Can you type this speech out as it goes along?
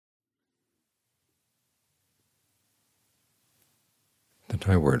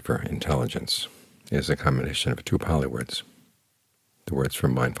Thai word for intelligence is a combination of two Pali words, the words for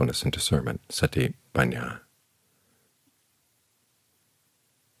mindfulness and discernment, sati, panya.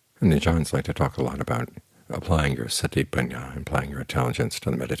 And the Ajahns like to talk a lot about applying your sati, panya, applying your intelligence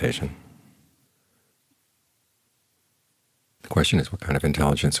to the meditation. The question is, what kind of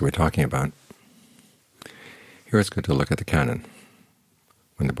intelligence are we talking about? Here it's good to look at the canon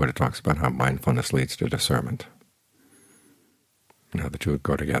when the Buddha talks about how mindfulness leads to discernment and how the two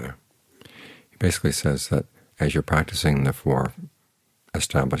go together. He basically says that as you're practicing the four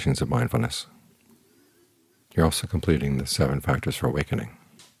establishings of mindfulness, you're also completing the 7 factors for awakening.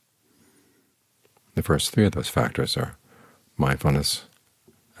 The first 3 of those factors are mindfulness,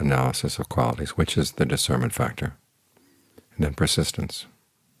 analysis of qualities, which is the discernment factor, and then persistence.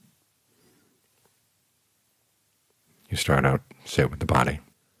 You start out, say, with the body,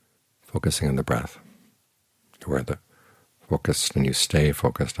 focusing on the breath. You are focused, and you stay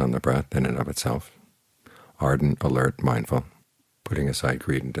focused on the breath in and of itself, ardent, alert, mindful, putting aside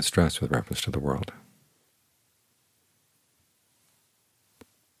greed and distress with reference to the world.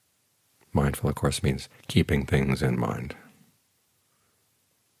 Mindful, of course, means keeping things in mind.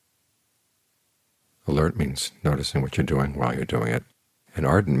 Alert means noticing what you're doing while you're doing it, and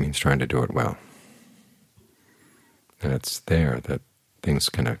ardent means trying to do it well. And it's there that things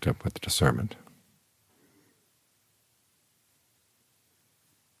connect up with discernment.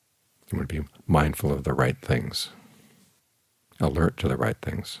 You want to be mindful of the right things, alert to the right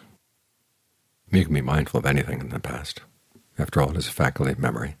things. You can be mindful of anything in the past. After all, it is a faculty of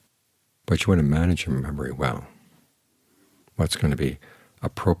memory. But you want to manage your memory well. What's going to be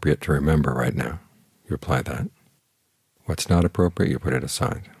appropriate to remember right now, you apply that. What's not appropriate, you put it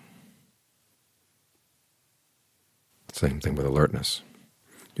aside. Same thing with alertness.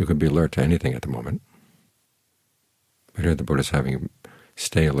 You can be alert to anything at the moment, but here the Buddha is having you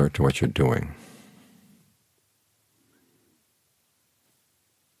stay alert to what you're doing.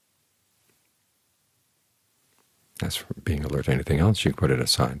 As for being alert to anything else, you put it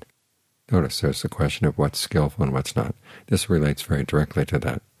aside. Notice there's the question of what's skillful and what's not. This relates very directly to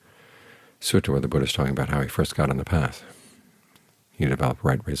that sutta where the Buddha is talking about how he first got on the path. He developed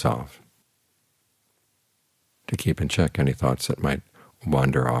right resolve to keep in check any thoughts that might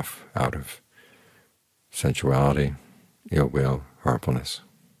wander off out of sensuality, ill will, harmfulness,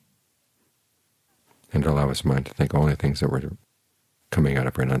 and allow his mind to think only things that were coming out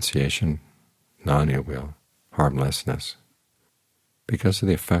of renunciation, non-ill will, harmlessness, because of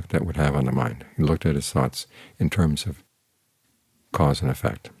the effect that would have on the mind. He looked at his thoughts in terms of cause and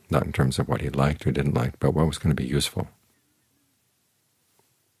effect, not in terms of what he liked or didn't like, but what was going to be useful.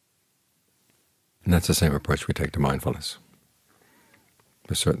 And that's the same approach we take to mindfulness.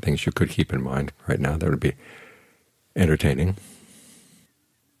 There's certain things you could keep in mind right now that would be entertaining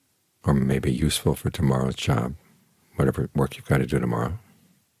or maybe useful for tomorrow's job, whatever work you've got to do tomorrow.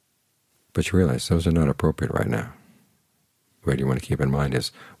 But you realize those are not appropriate right now. What you want to keep in mind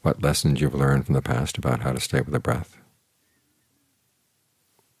is what lessons you've learned from the past about how to stay with the breath,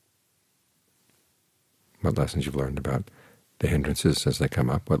 what lessons you've learned about the hindrances as they come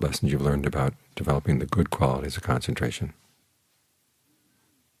up, what lessons you've learned about developing the good qualities of concentration.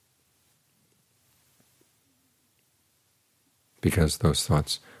 Because those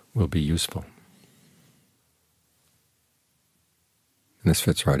thoughts will be useful. And this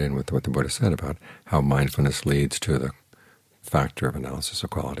fits right in with what the Buddha said about how mindfulness leads to the factor of analysis of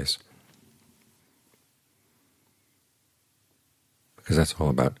qualities. Because that's all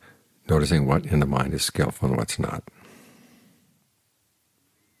about noticing what in the mind is skillful and what's not.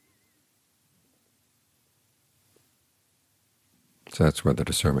 So that's where the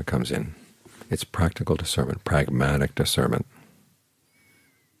discernment comes in. It's practical discernment, pragmatic discernment,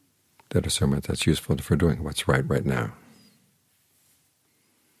 the discernment that's useful for doing what's right now.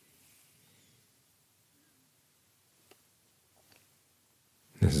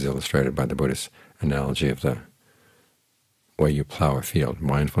 This is illustrated by the Buddhist analogy of the way you plow a field.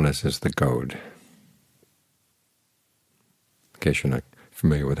 Mindfulness is the goad. In case you're not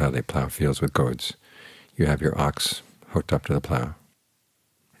familiar with how they plow fields with goads, you have your ox hooked up to the plow,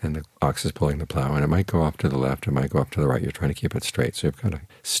 and the ox is pulling the plow, and it might go off to the left, it might go off to the right. You're trying to keep it straight, so you've got a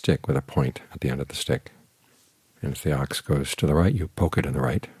stick with a point at the end of the stick. And if the ox goes to the right, you poke it in the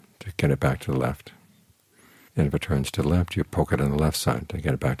right to get it back to the left. And if it turns to the left, you poke it on the left side to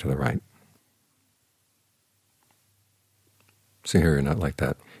get it back to the right. So here you're not like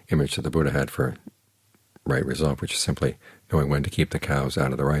that image that the Buddha had for right resolve, which is simply knowing when to keep the cows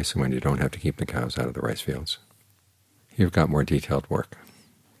out of the rice and when you don't have to keep the cows out of the rice fields. You've got more detailed work,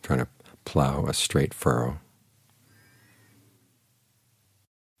 trying to plow a straight furrow.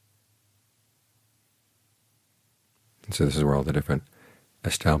 And so this is where all the different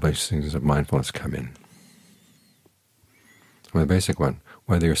establishings of mindfulness come in. Well, the basic one,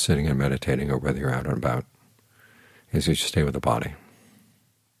 whether you're sitting and meditating or whether you're out and about, is you stay with the body.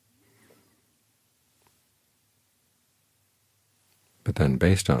 But then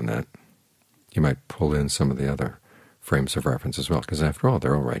based on that, you might pull in some of the other frames of reference as well, because after all,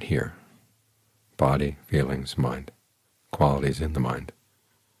 they're all right here. Body, feelings, mind, qualities in the mind.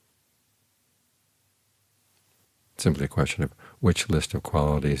 It's simply a question of which list of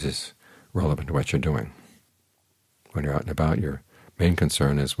qualities is relevant to what you're doing. When you're out and about, your main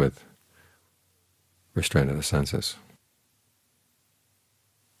concern is with restraint of the senses.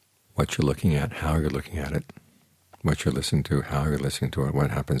 What you're looking at, how you're looking at it, what you're listening to, how you're listening to it, what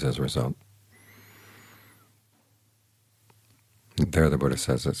happens as a result. There the Buddha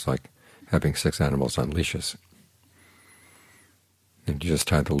says it's like having 6 animals on leashes. And you just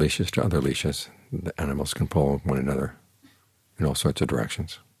tie the leashes to other leashes. The animals can pull one another in all sorts of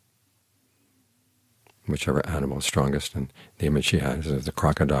directions. Whichever animal is strongest, and the image she has is a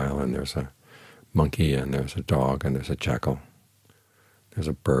crocodile, and there's a monkey, and there's a dog, and there's a jackal, there's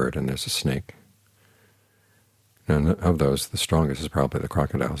a bird, and there's a snake. And of those, the strongest is probably the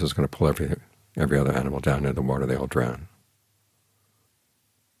crocodile. So it's going to pull every other animal down into the water. They all drown.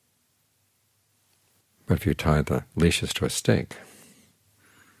 But if you tie the leashes to a stake,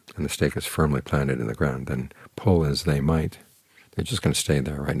 and the stake is firmly planted in the ground, then pull as they might, they're just going to stay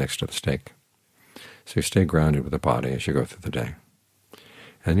there right next to the stake. So you stay grounded with the body as you go through the day.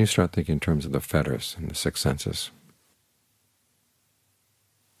 And you start thinking in terms of the fetters and the 6 senses.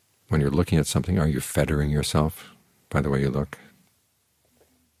 When you're looking at something, are you fettering yourself by the way you look?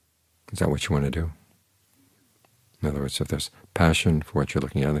 Is that what you want to do? In other words, if there's passion for what you're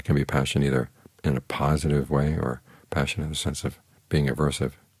looking at, there can be passion either in a positive way or passion in the sense of being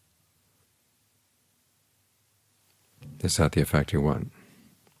aversive. Is that the effect you want?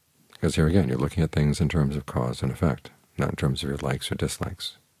 Because here again, you're looking at things in terms of cause and effect, not in terms of your likes or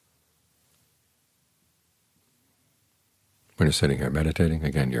dislikes. When you're sitting here meditating,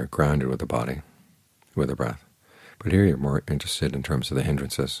 again, you're grounded with the body, with the breath. But here you're more interested in terms of the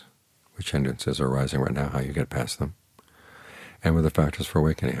hindrances, which hindrances are arising right now, how you get past them, and with the factors for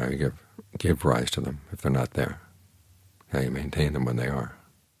awakening, how you give rise to them if they're not there, how you maintain them when they are.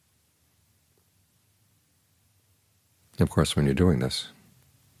 And of course, when you're doing this,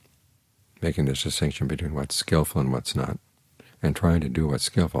 making this distinction between what's skillful and what's not, and trying to do what's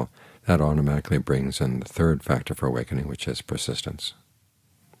skillful, that automatically brings in the third factor for awakening, which is persistence.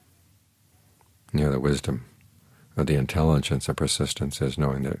 The wisdom or the intelligence of persistence is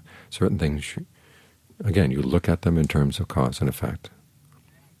knowing that certain things, again, you look at them in terms of cause and effect.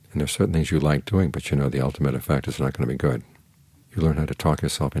 And there's certain things you like doing, but you know the ultimate effect is not going to be good. You learn how to talk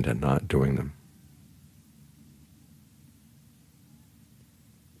yourself into not doing them.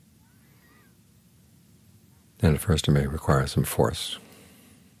 And at first it may require some force,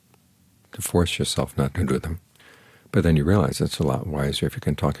 to force yourself not to do them. But then you realize it's a lot wiser if you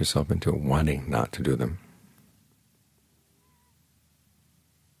can talk yourself into wanting not to do them.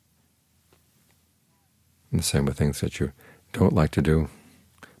 And the same with things that you don't like to do,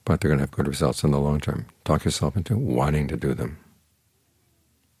 but they're going to have good results in the long term. Talk yourself into wanting to do them.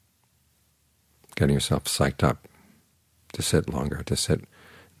 Getting yourself psyched up to sit longer, to sit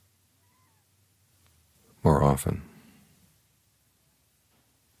more often,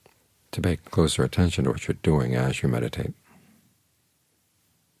 to pay closer attention to what you're doing as you meditate,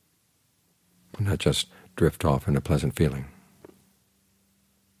 and not just drift off in a pleasant feeling.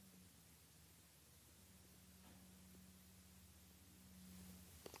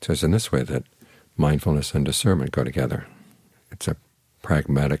 So it's in this way that mindfulness and discernment go together. It's a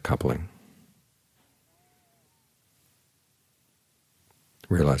pragmatic coupling,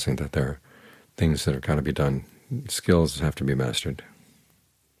 realizing that there are things that are got to be done, skills that have to be mastered,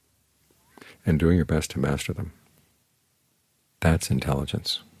 and doing your best to master them. That's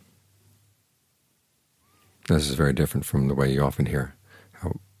intelligence. This is very different from the way you often hear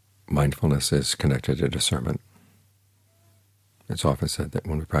how mindfulness is connected to discernment. It's often said that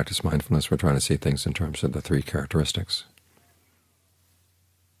when we practice mindfulness, we're trying to see things in terms of the 3 characteristics.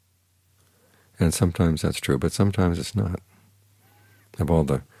 And sometimes that's true, but sometimes it's not. Of all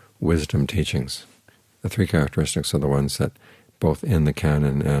the wisdom teachings, the 3 characteristics are the ones that, both in the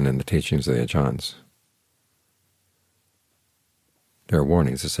canon and in the teachings of the Ajahns, there are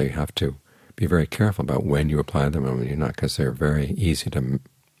warnings that say you have to be very careful about when you apply them and when you're not, because they're very easy to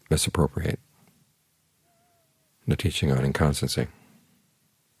misappropriate. The teaching on inconstancy.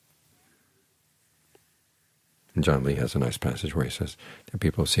 And John Lee has a nice passage where he says that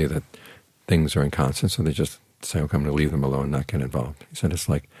people see that things are inconstant, so they just say, okay, I'm going to leave them alone, not get involved. He said it's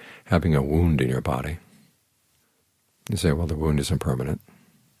like having a wound in your body. You say, well, the wound isn't permanent,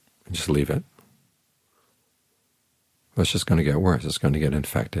 and just leave it. Well, it's just going to get worse. It's going to get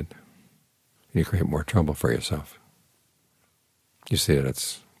infected. You create more trouble for yourself. You see that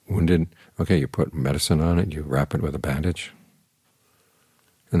it's wounded, okay, you put medicine on it, you wrap it with a bandage,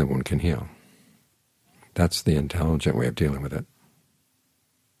 and the wound can heal. That's the intelligent way of dealing with it.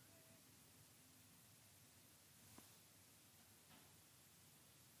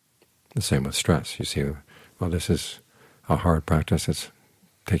 The same with stress. You see, well, this is a hard practice. It's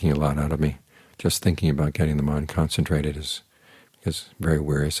taking a lot out of me. Just thinking about getting the mind concentrated is very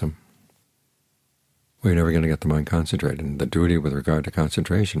wearisome. Well, you're never going to get the mind concentrated, and the duty with regard to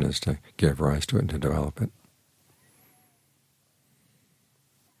concentration is to give rise to it and to develop it.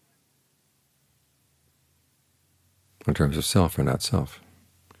 In terms of self or not self.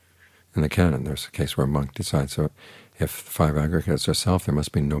 In the canon, there's a case where a monk decides, so if the 5 aggregates are self, there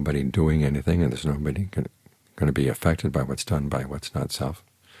must be nobody doing anything, and there's nobody going to be affected by what's done by what's not self.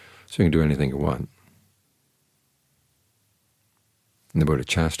 So you can do anything you want. And the Buddha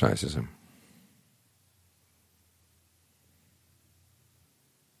chastises him.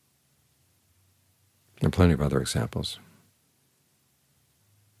 There are plenty of other examples.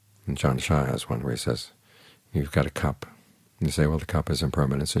 And John Shah has one where he says, you've got a cup. And you say, well, the cup is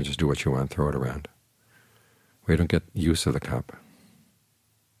impermanent, so just do what you want, throw it around. Well, you don't get use of the cup.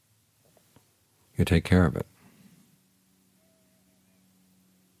 You take care of it.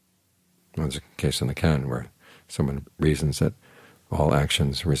 Well, there's a case in the canon where someone reasons that all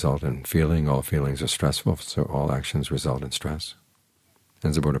actions result in feeling, all feelings are stressful, so all actions result in stress.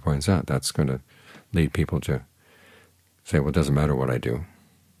 As the Buddha points out, that's going to lead people to say, well, it doesn't matter what I do.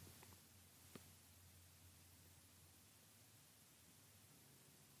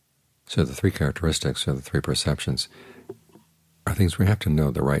 So the 3 characteristics, or the 3 perceptions, are things we have to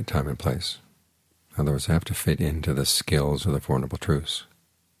know the right time and place. In other words, they have to fit into the skills of the Four Noble Truths.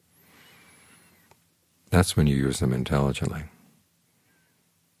 That's when you use them intelligently.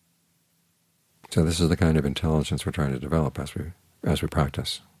 So this is the kind of intelligence we're trying to develop as we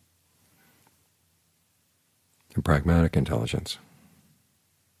practice. A pragmatic intelligence.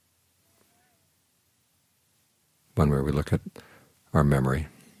 One where we look at our memory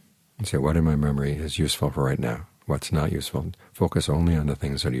and say, what in my memory is useful for right now? What's not useful? Focus only on the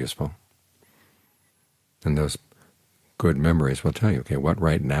things that are useful. And those good memories will tell you, okay, what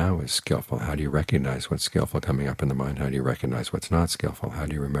right now is skillful? How do you recognize what's skillful coming up in the mind? How do you recognize what's not skillful? How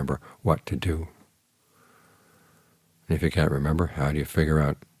do you remember what to do? And if you can't remember, how do you figure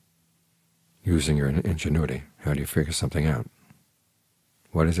out, using your ingenuity, how do you figure something out?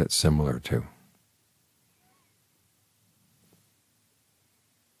 What is it similar to?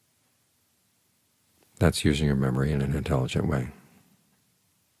 That's using your memory in an intelligent way.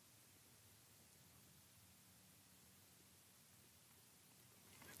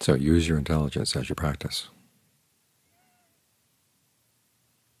 So use your intelligence as you practice.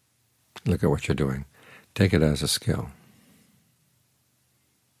 Look at what you're doing. Take it as a skill.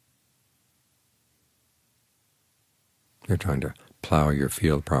 You're trying to plow your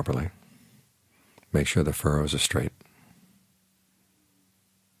field properly. Make sure the furrows are straight.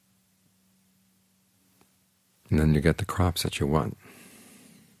 And then you get the crops that you want.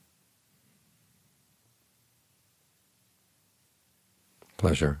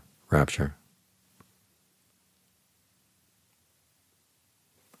 Pleasure, rapture,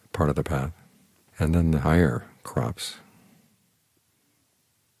 part of the path. And then the higher crops.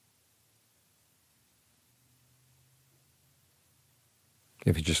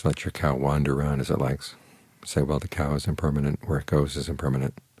 If you just let your cow wander around as it likes, say, well, the cow is impermanent, where it goes is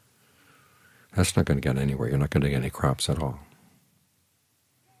impermanent, that's not going to get anywhere. You're not going to get any crops at all.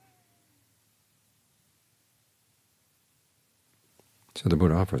 So the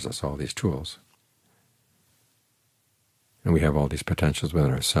Buddha offers us all these tools. And we have all these potentials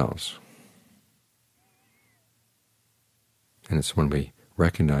within ourselves. And it's when we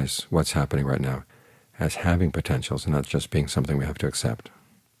recognize what's happening right now as having potentials and not just being something we have to accept.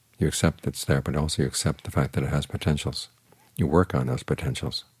 You accept it's there, but also you accept the fact that it has potentials. You work on those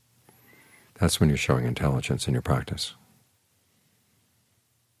potentials. That's when you're showing intelligence in your practice.